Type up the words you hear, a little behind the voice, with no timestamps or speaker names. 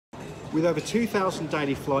With over 2,000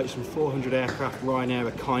 daily flights and 400 aircraft, Ryanair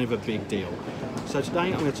are kind of a big deal. So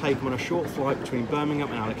today I'm going to take them on a short flight between Birmingham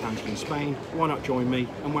and Alicante in Spain. Why not join me,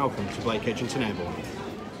 and welcome to Edgington Airborne.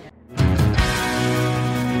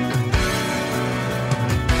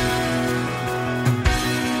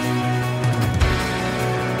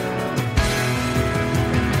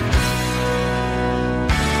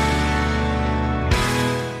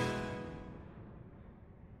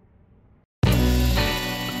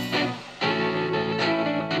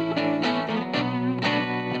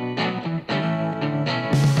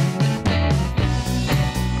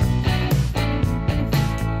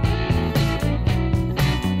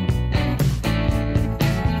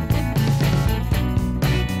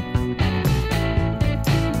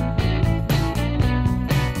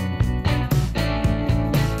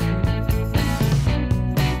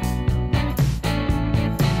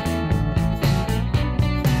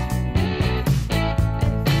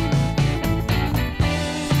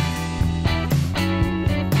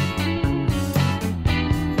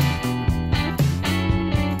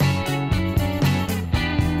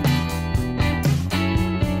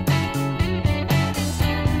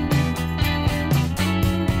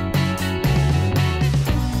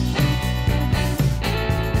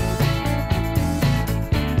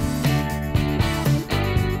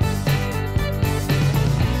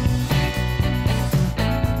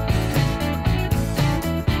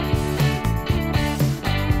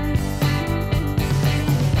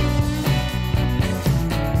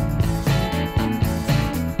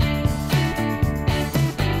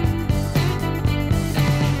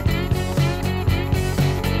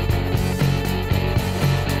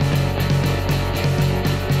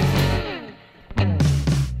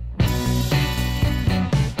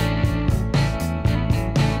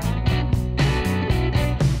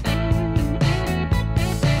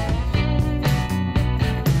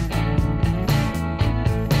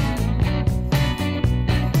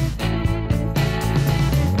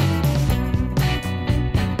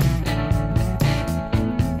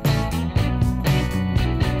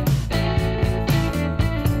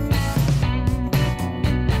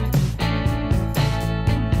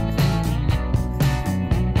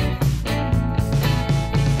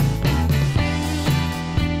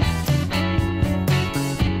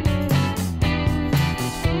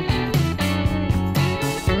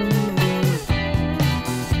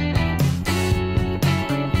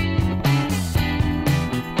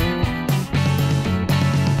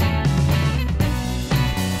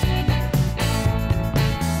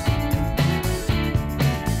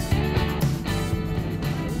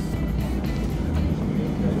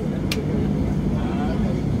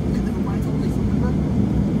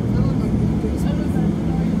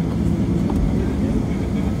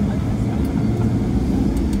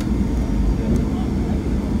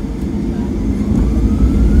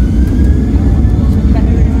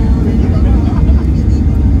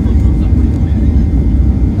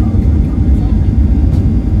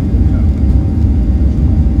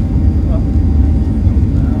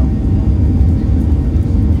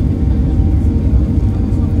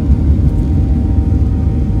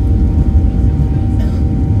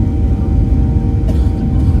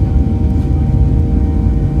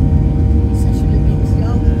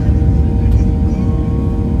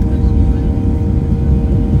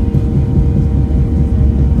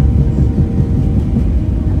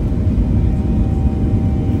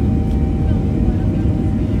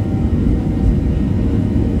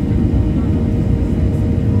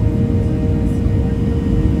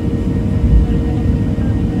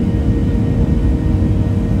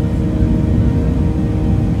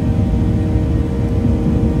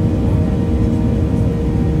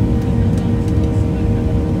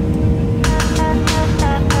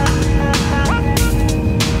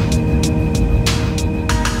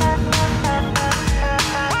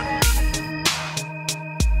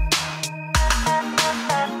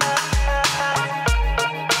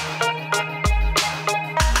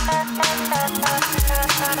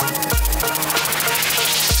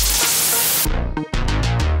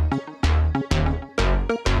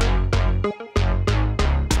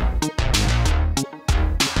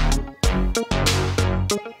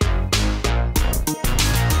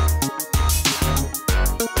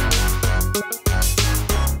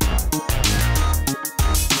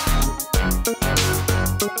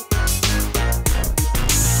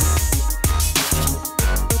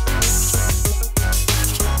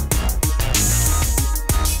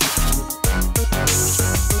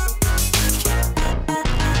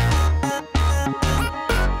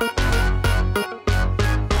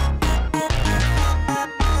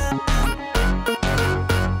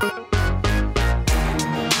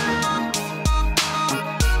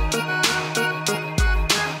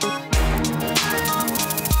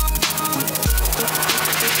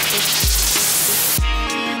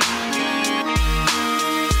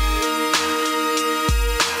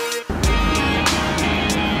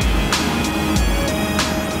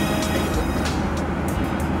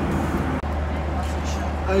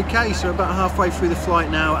 Okay, so about halfway through the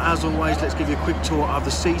flight now. As always, let's give you a quick tour of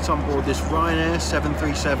the seat on board this Ryanair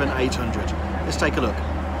 737-800. Let's take a look.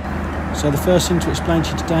 So the first thing to explain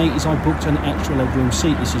to you today is I booked an extra legroom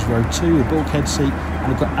seat. This is row 2, a bulkhead seat,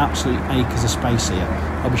 and I've got absolute acres of space here.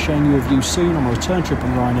 I'll be showing you a view soon on my return trip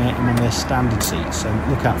on Ryanair in one of their standard seats, so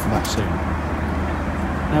look out for that soon.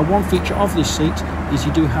 Now, one feature of this seat is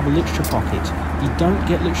you do have a literature pocket. You don't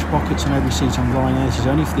get literature pockets on every seat on Ryanair. This is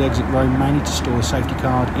only for the exit row, mainly to store a safety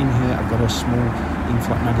card. In here I've got a small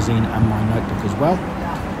in-flight magazine and my notebook as well.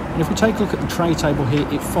 And if we take a look at the tray table here,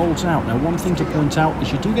 it folds out. Now, one thing to point out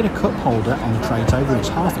is you do get a cup holder on the tray table. It's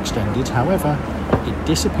half extended, however it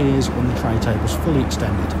disappears when the tray table is fully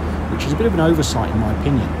extended, which is a bit of an oversight in my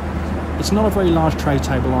opinion. It's not a very large tray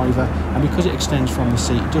table either, and because it extends from the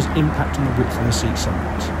seat, it does impact on the width of the seat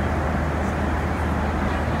somewhat.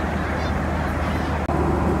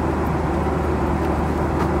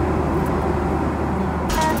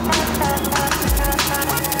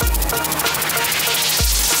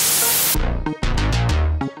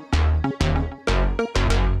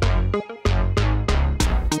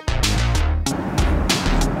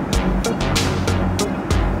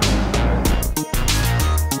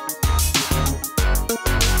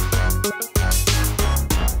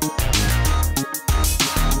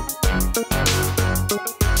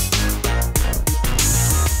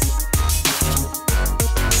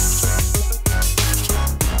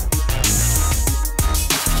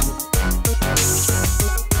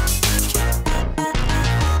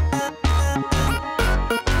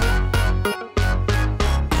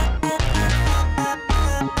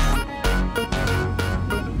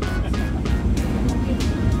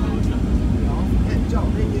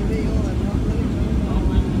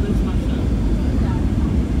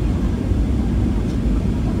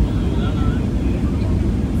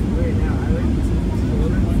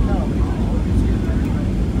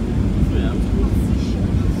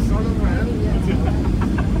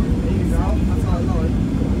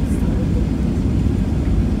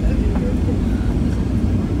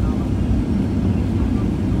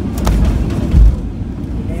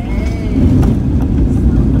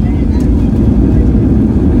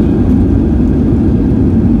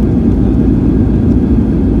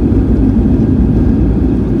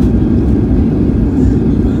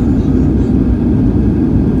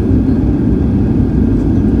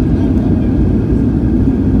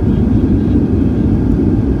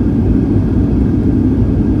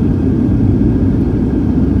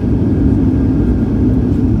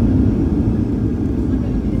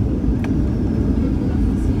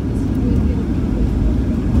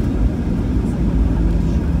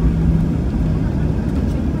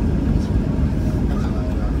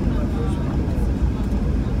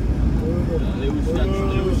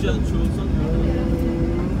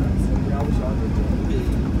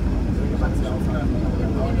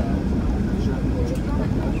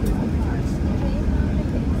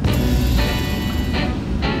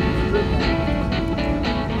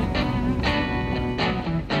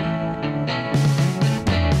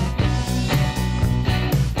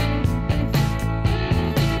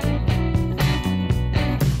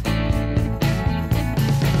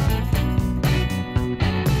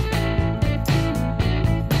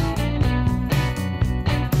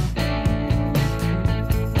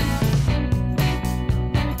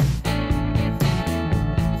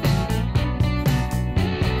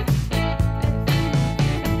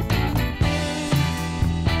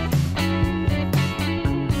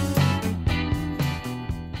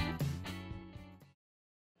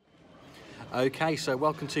 Okay, so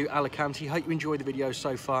welcome to Alicante. Hope you enjoyed the video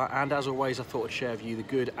so far, and as always I thought I'd share with you the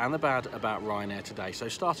good and the bad about Ryanair today. So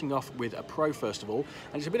starting off with a pro first of all,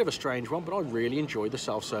 and it's a bit of a strange one, but I really enjoyed the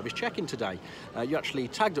self-service check-in today. You actually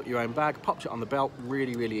tagged up your own bag, popped it on the belt,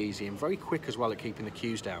 really easy and very quick as well at keeping the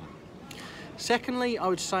queues down. Secondly, I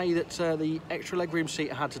would say that the extra legroom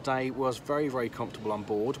seat I had today was very comfortable on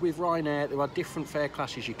board. With Ryanair, there are different fare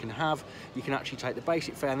classes you can have. You can actually take the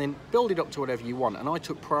basic fare and then build it up to whatever you want. And I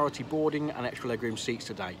took priority boarding and extra legroom seats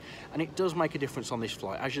today. And it does make a difference on this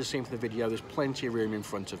flight. As you've seen from the video, there's plenty of room in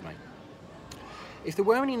front of me. If there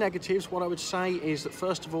were any negatives, what I would say is that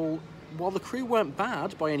first of all, while the crew weren't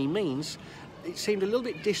bad by any means, it seemed a little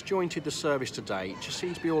bit disjointed, the service today. It just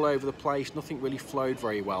seemed to be all over the place, nothing really flowed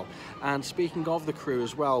very well. And speaking of the crew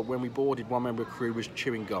as well, when we boarded, one member of the crew was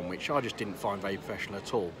chewing gum, which I just didn't find very professional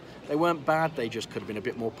at all. They weren't bad, they just could have been a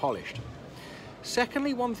bit more polished.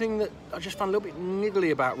 Secondly, one thing that I just found a little bit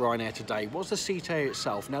niggly about Ryanair today was the seat area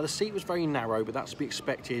itself. Now, the seat was very narrow, but that's to be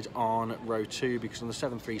expected on row 2 because on the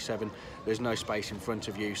 737 there's no space in front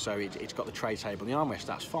of you, so it's got the tray table and the armrest,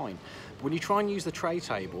 that's fine. But when you try and use the tray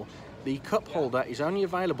table, The cup holder is only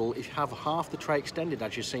available if you have half the tray extended,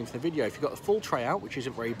 as you've seen from the video. If you've got the full tray out, which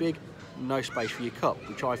isn't very big, no space for your cup,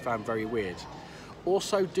 which I found very weird.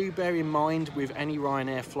 Also, do bear in mind with any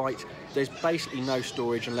Ryanair flight, there's basically no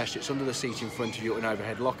storage unless it's under the seat in front of you or an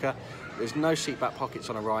overhead locker. There's no seat back pockets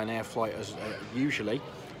on a Ryanair flight as usually,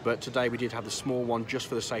 but today we did have the small one just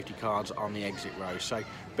for the safety cards on the exit row. So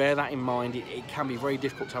bear that in mind. It can be very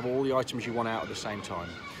difficult to have all the items you want out at the same time.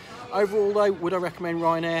 Overall though, would I recommend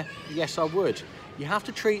Ryanair? Yes, I would. You have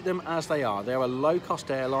to treat them as they are. They're a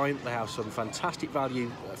low-cost airline. They have some fantastic value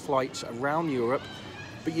flights around Europe,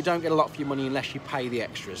 but you don't get a lot for your money unless you pay the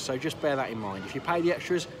extras. So just bear that in mind. If you pay the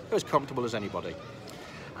extras, they're as comfortable as anybody.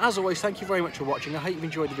 As always, thank you very much for watching. I hope you've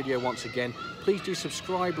enjoyed the video once again. Please do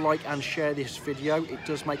subscribe, like and share this video. It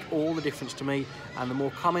does make all the difference to me, and the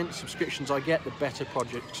more comments, subscriptions I get, the better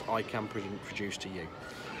projects I can produce to you.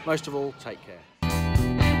 Most of all, take care.